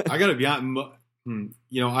 I gotta be honest.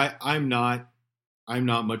 I'm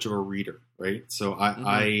not much of a reader, right? So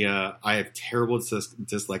I have terrible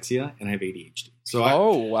dyslexia, and I have ADHD. So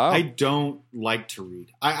I don't like to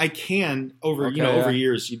read. I can over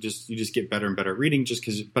years. You just get better and better at reading,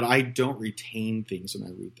 but I don't retain things when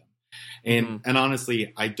I read them. And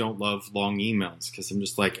honestly, I don't love long emails, because I'm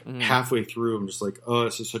just like halfway through, I'm just like, oh,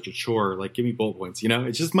 this is such a chore. Like, give me bullet points.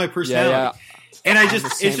 It's just my personality. And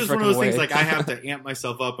it's just one of those things. Like, I have to amp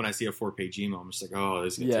myself up when I see a 4-page email. I'm just like, oh,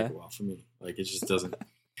 this is gonna take a while for me. Like, it just doesn't.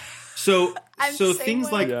 So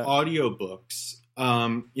things like audiobooks,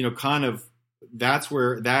 kind of, that's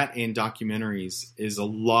where that and documentaries is a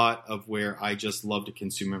lot of where I just love to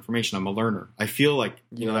consume information. I'm a learner. I feel like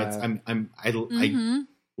I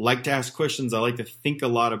like to ask questions. I like to think a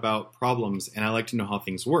lot about problems, and I like to know how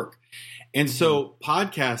things work. And so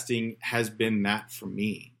podcasting has been that for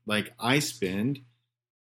me. Like, I spend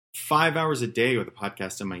 5 hours a day with a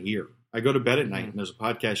podcast in my ear. I go to bed at night, and there's a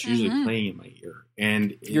podcast usually playing in my ear.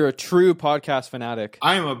 And you're a true podcast fanatic.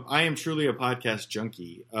 I am truly a podcast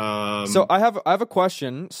junkie. So I have a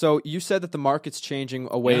question. So you said that the market's changing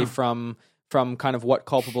away from kind of what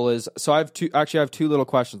Culpable is. So I have two little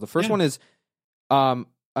questions. The first one is, and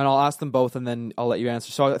I'll ask them both, and then I'll let you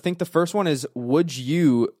answer. So I think the first one is, would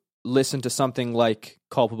you listen to something like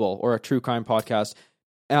Culpable or a true crime podcast?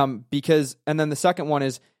 Because, and then the second one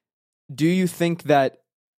is, do you think that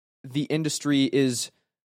the industry is,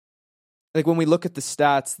 like, when we look at the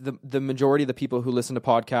stats, the majority of the people who listen to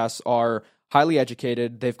podcasts are highly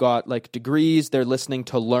educated. They've got like degrees. They're listening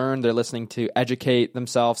to learn. They're listening to educate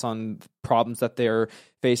themselves on problems that they're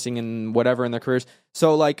facing in whatever in their careers.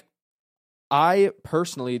 So like, I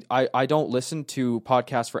personally, I don't listen to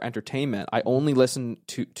podcasts for entertainment. I only listen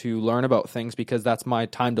to learn about things, because that's my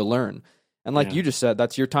time to learn. And like you just said,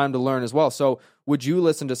 that's your time to learn as well. So would you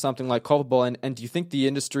listen to something like Culpable? And do you think the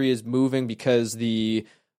industry is moving because the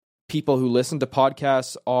people who listen to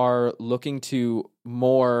podcasts are looking to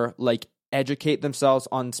more like educate themselves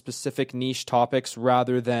on specific niche topics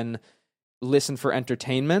rather than listen for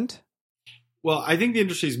entertainment? Well, I think the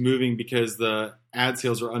industry is moving because the ad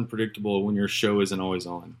sales are unpredictable when your show isn't always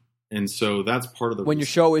on. And so that's part of the when your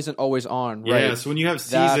show isn't always on, right? Yeah, so when you have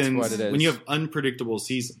seasons, when you have unpredictable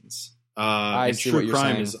seasons, and true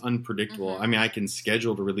crime is unpredictable. I mean, I can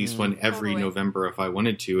schedule to release one every November if I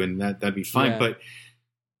wanted to, and that'd be fine.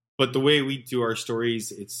 But the way we do our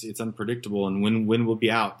stories, it's unpredictable, and when we'll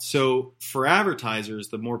be out. So for advertisers,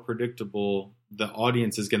 the more predictable the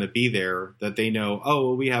audience is going to be there, that they know, oh,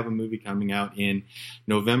 well, we have a movie coming out in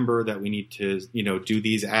November that we need to, do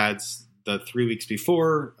these ads the 3 weeks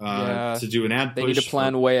before to do an ad push. They need to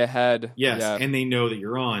plan way ahead. Yes, and they know that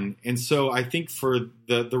you're on. And so I think for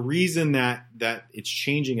the reason that it's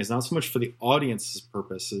changing is not so much for the audience's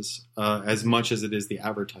purposes as much as it is the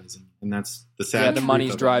advertising. And that's the sad truth. The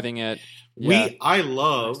money's driving it. I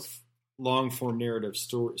love long-form narrative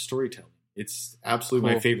storytelling. It's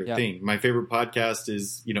absolutely my favorite thing. My favorite podcast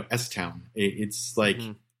is, S-Town. It's like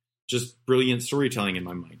just brilliant storytelling in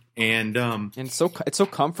my mind. And it's so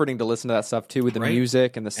comforting to listen to that stuff too, with the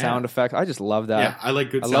music and the sound effect. I just love that. Yeah, I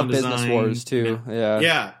like good sound design. Business Wars too.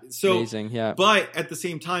 Yeah. So amazing. Yeah. But at the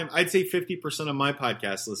same time, I'd say 50% of my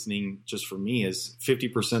podcast listening, just for me, is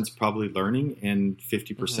 50% is probably learning and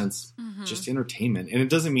 50% is just entertainment. And it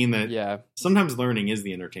doesn't mean that sometimes learning is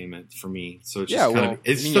the entertainment for me. So it's just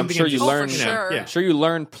it's something I'm sure you learn. Sure. Sure, you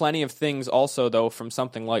learn plenty of things also though from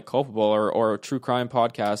something like Culpable or a true crime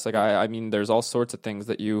podcast. Like I mean, there's all sorts of things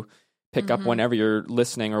that you pick up whenever you're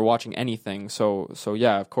listening or watching anything. So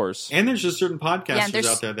yeah, of course. And there's just certain podcasters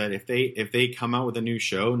out there that if they come out with a new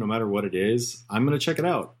show, no matter what it is, I'm going to check it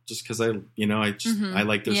out just because I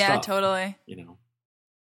like their stuff. Yeah, totally.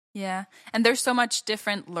 Yeah. And there's so much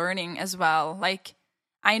different learning as well. Like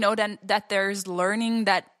I know that there's learning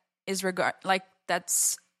that is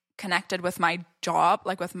that's connected with my job,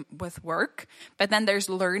 like with work, but then there's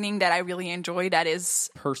learning that I really enjoy that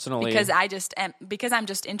is personally because I'm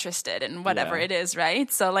just interested in whatever it is,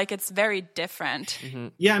 right? So like it's very different.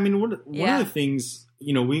 Yeah, I mean one of the things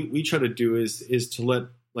we try to do is to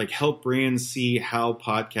help brands see how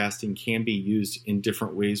podcasting can be used in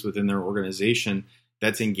different ways within their organization.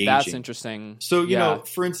 That's engaging. That's interesting. So,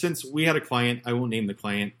 for instance, we had a client, I won't name the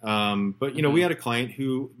client, but, we had a client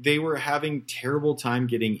who they were having terrible time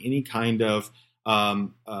getting any kind of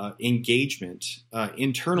engagement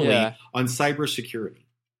internally on cybersecurity.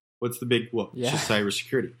 What's the big whoop? It's just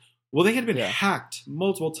cybersecurity. Well, they had been hacked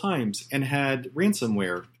multiple times and had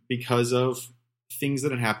ransomware because of things that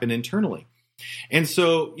had happened internally. And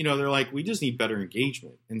so, they're like, we just need better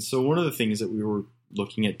engagement. And so one of the things that we were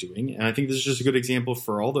looking at doing, and I think this is just a good example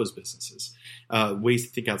for all those businesses, ways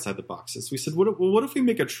to think outside the boxes. We said, what if we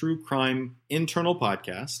make a true crime internal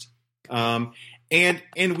podcast,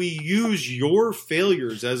 and we use your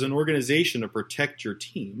failures as an organization to protect your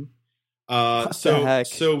team?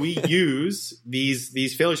 So we use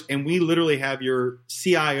these failures, and we literally have your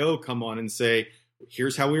CIO come on and say,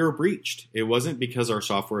 here's how we were breached. It wasn't because our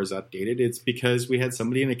software is outdated. It's because we had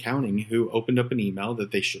somebody in accounting who opened up an email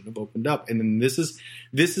that they shouldn't have opened up. And then this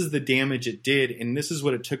is the damage it did. And this is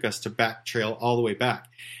what it took us to back trail all the way back.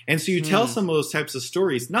 And so you tell some of those types of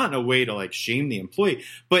stories, not in a way to shame the employee,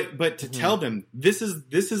 but to tell them this is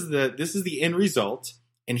the end result.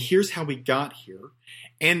 And here's how we got here.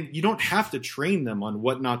 And you don't have to train them on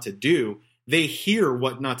what not to do. They hear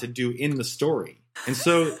what not to do in the story. And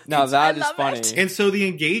so now that is funny. And so the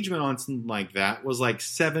engagement on something like that was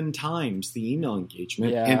 7 times the email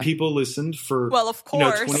engagement. Yeah. And people listened for of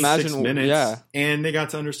course. 26 minutes. Yeah. And they got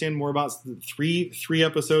to understand more about three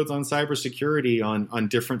episodes on cybersecurity on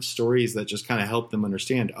different stories that just kind of helped them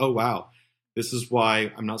understand, oh, wow, this is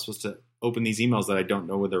why I'm not supposed to open these emails that I don't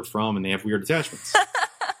know where they're from and they have weird attachments.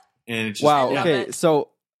 And it's just, okay.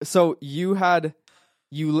 So you had...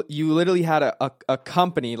 You literally had a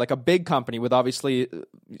company, like a big company with obviously,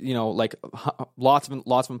 lots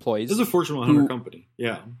of employees. This is a Fortune 100 company.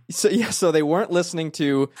 Yeah. So they weren't listening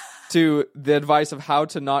to the advice of how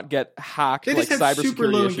to not get hacked. They just had super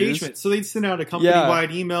low engagement. So they'd send out a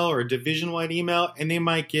company-wide email or a division-wide email, and they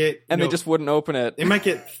might get they just wouldn't open it. They might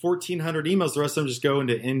get 1,400 emails. The rest of them just go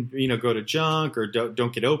go to junk or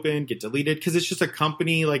don't get open, get deleted because it's just a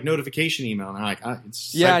company notification email. And they're like,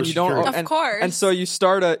 it's and you don't. Of course. And so you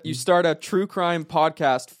start a true crime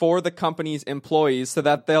podcast for the company's employees so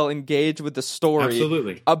that they'll engage with the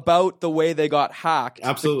story about the way they got hacked.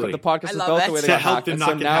 Absolutely. The podcast is about the way they got hacked. To help them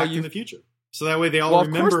not get hacked in the future. So that way they all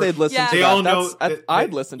remember. Of course they'd listen to they that. All know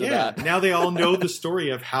I'd listen to that. Now they all know the story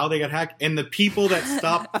of how they got hacked and the people that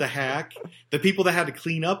stopped the hack, the people that had to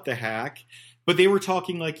clean up the hack. But they were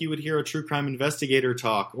talking like you would hear a true crime investigator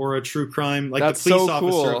talk or a true crime, the police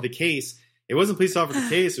officer of the case. It wasn't police officer of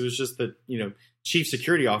the case. It was just the, chief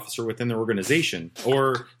security officer within their organization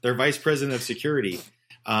or their vice president of security.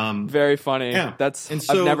 Very funny. Yeah. I've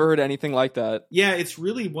never heard anything like that. Yeah, it's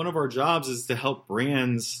really one of our jobs is to help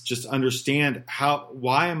brands just understand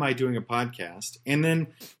why am I doing a podcast? And then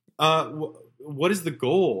what is the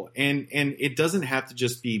goal? And it doesn't have to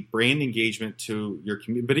just be brand engagement to your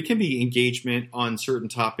community, but it can be engagement on certain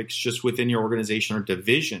topics just within your organization or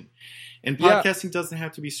division. And podcasting doesn't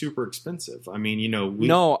have to be super expensive. I mean,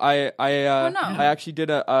 I actually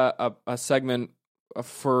did a segment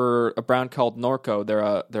for a brand called Norco.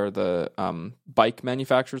 They're the bike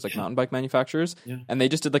manufacturers, mountain bike manufacturers, and they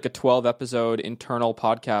just did a 12 episode internal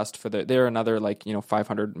podcast for they're another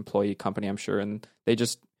 500 employee company, I'm sure, and they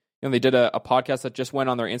just they did a podcast that just went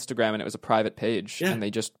on their Instagram and it was a private page, and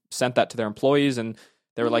they just sent that to their employees, and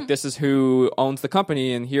they were like, "This is who owns the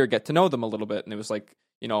company, and here, get to know them a little bit," and it was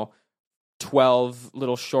 12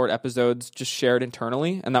 little short episodes just shared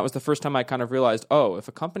internally. And that was the first time I kind of realized, if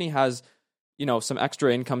a company has, some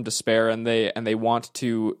extra income to spare and they want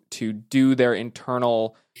to do their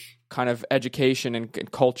internal kind of education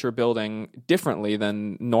and culture building differently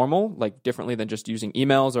than normal, like differently than just using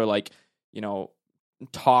emails or like,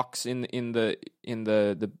 talks in the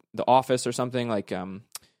office or something, like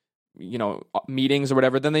meetings or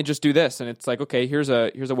whatever, then they just do this, and it's like, okay, here's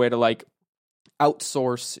a way to like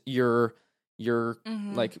outsource your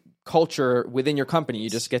like culture within your company. You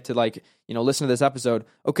just get to like, listen to this episode.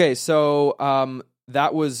 Okay, so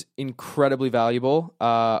that was incredibly valuable.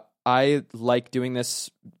 I like doing this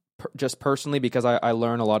just personally because I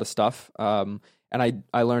learn a lot of stuff. And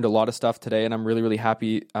I learned a lot of stuff today, and I'm really, really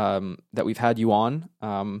happy that we've had you on.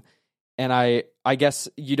 And I guess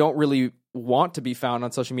you don't really want to be found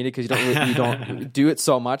on social media because you don't do it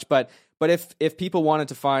so much. But if people wanted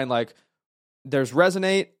to find, like, there's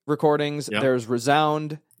Resonate recordings, there's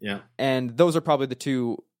Resound, and those are probably the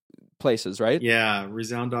two places, right? Yeah,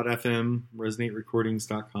 resound.fm,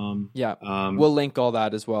 resonaterecordings.com. Yeah, we'll link all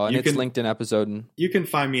that as well, and it's linked in episode. And you can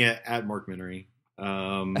find me at Mark Minnery.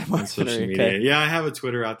 On social media. Okay. Yeah, I have a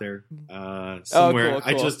Twitter out there somewhere. Oh,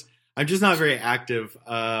 cool. I'm just not very active.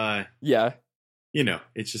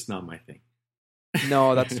 It's just not my thing.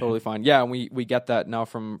 No, that's totally fine. Yeah, and we get that now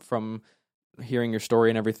from hearing your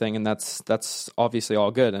story and everything, and that's obviously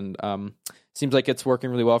all good, and seems like it's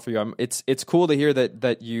working really well for you. It's cool to hear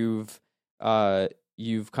that you've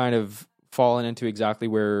kind of fallen into exactly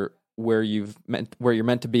where you're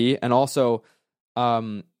meant to be, and also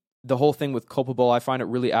the whole thing with Culpable, I find it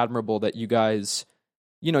really admirable that you guys,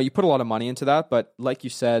 you put a lot of money into that, but like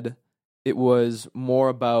you said, it was more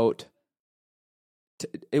about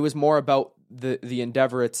the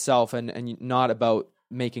endeavor itself, and not about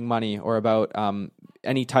making money or about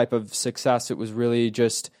any type of success. It was really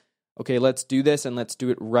just, okay, let's do this and let's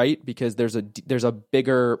do it right, because there's a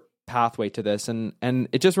bigger pathway to this, and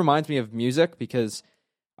it just reminds me of music, because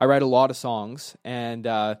I write a lot of songs, and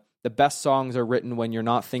the best songs are written when you're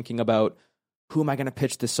not thinking about, who am I going to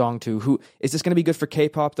pitch this song to? Who is this going to be good for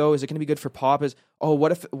K-pop though? Is it going to be good for pop?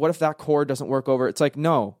 What if that chord doesn't work over? It's like,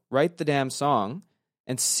 no, write the damn song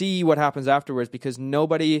and see what happens afterwards, because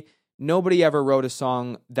nobody ever wrote a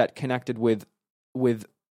song that connected with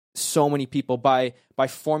so many people by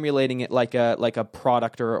formulating it like a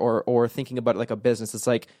product or thinking about it like a business. It's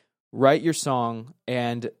like, write your song,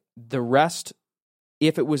 and the rest,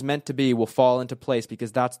 if it was meant to be, will fall into place,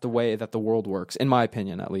 because that's the way that the world works, in my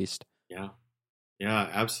opinion, at least. Yeah,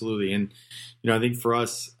 absolutely. And, I think for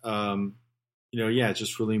us, it's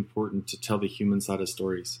just really important to tell the human side of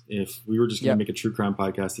stories. If we were just going to make a true crime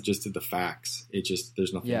podcast that just did the facts,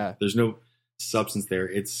 there's nothing, there's no substance there.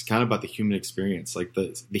 It's kind of about the human experience, like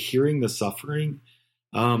the hearing, the suffering,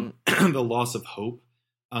 the loss of hope.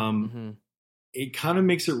 It kind of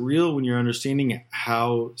makes it real when you're understanding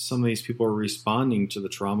how some of these people are responding to the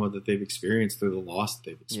trauma that they've experienced through the loss that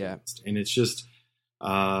they've experienced. And it's just,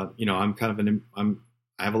 I'm kind of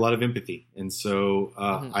I have a lot of empathy. And so,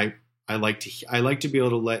 I like to be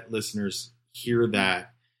able to let listeners hear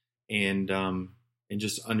that and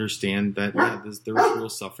just understand that there was real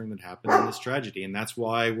suffering that happened in this tragedy. And that's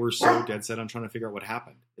why we're so dead set on trying to figure out what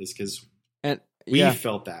happened, is because we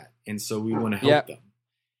felt that. And so we want to help them.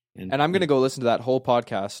 And I'm going to go listen to that whole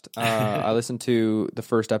podcast. I listened to the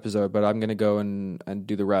first episode, but I'm going to go and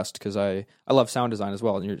do the rest, because I love sound design as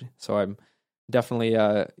well. So I'm definitely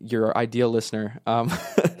your ideal listener.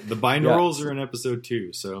 The binaurals are in episode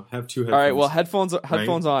 2, so have 2 headphones. All right, well, headphones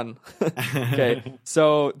on. Okay,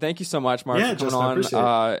 so thank you so much, Mark, for coming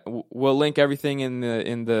on. We'll link everything in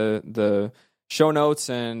the show notes,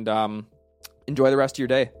 and enjoy the rest of your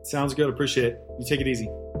day. Sounds good. Appreciate it. You take it easy.